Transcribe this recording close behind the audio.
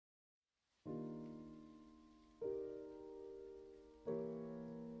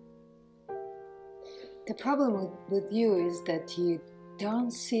The problem with you is that you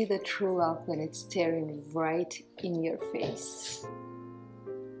don't see the true love when it's staring right in your face.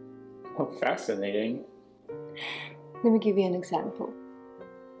 Oh, fascinating. Let me give you an example.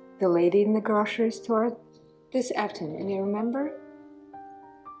 The lady in the grocery store this afternoon, you remember?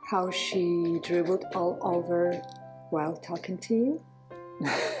 How she dribbled all over while talking to you?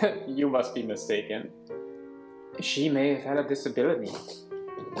 You must be mistaken. She may have had a disability.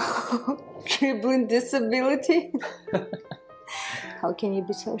 Dribbling disability? How can you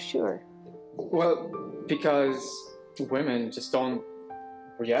be so sure? Well, because women just don't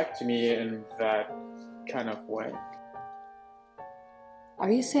react to me in that kind of way. Are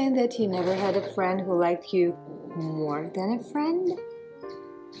you saying that you never had a friend who liked you more than a friend?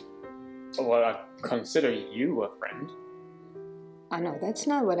 Well, I consider you a friend. Oh no, that's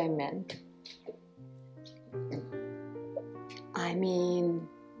not what I meant. I mean,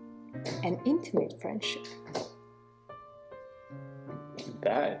 an intimate friendship.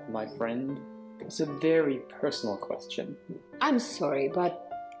 That, my friend, is a very personal question. I'm sorry, but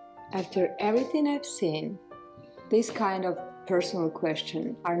after everything I've seen, this kind of personal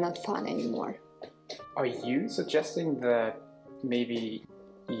questions are not fun anymore. Are you suggesting that maybe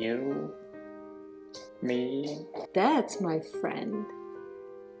you, me? That's, my friend,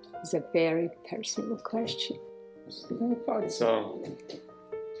 is a very personal question. I thought so.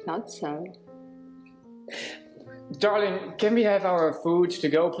 Not so. Darling, can we have our food to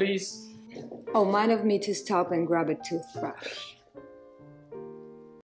go, please? Oh, mind of me to stop and grab a toothbrush.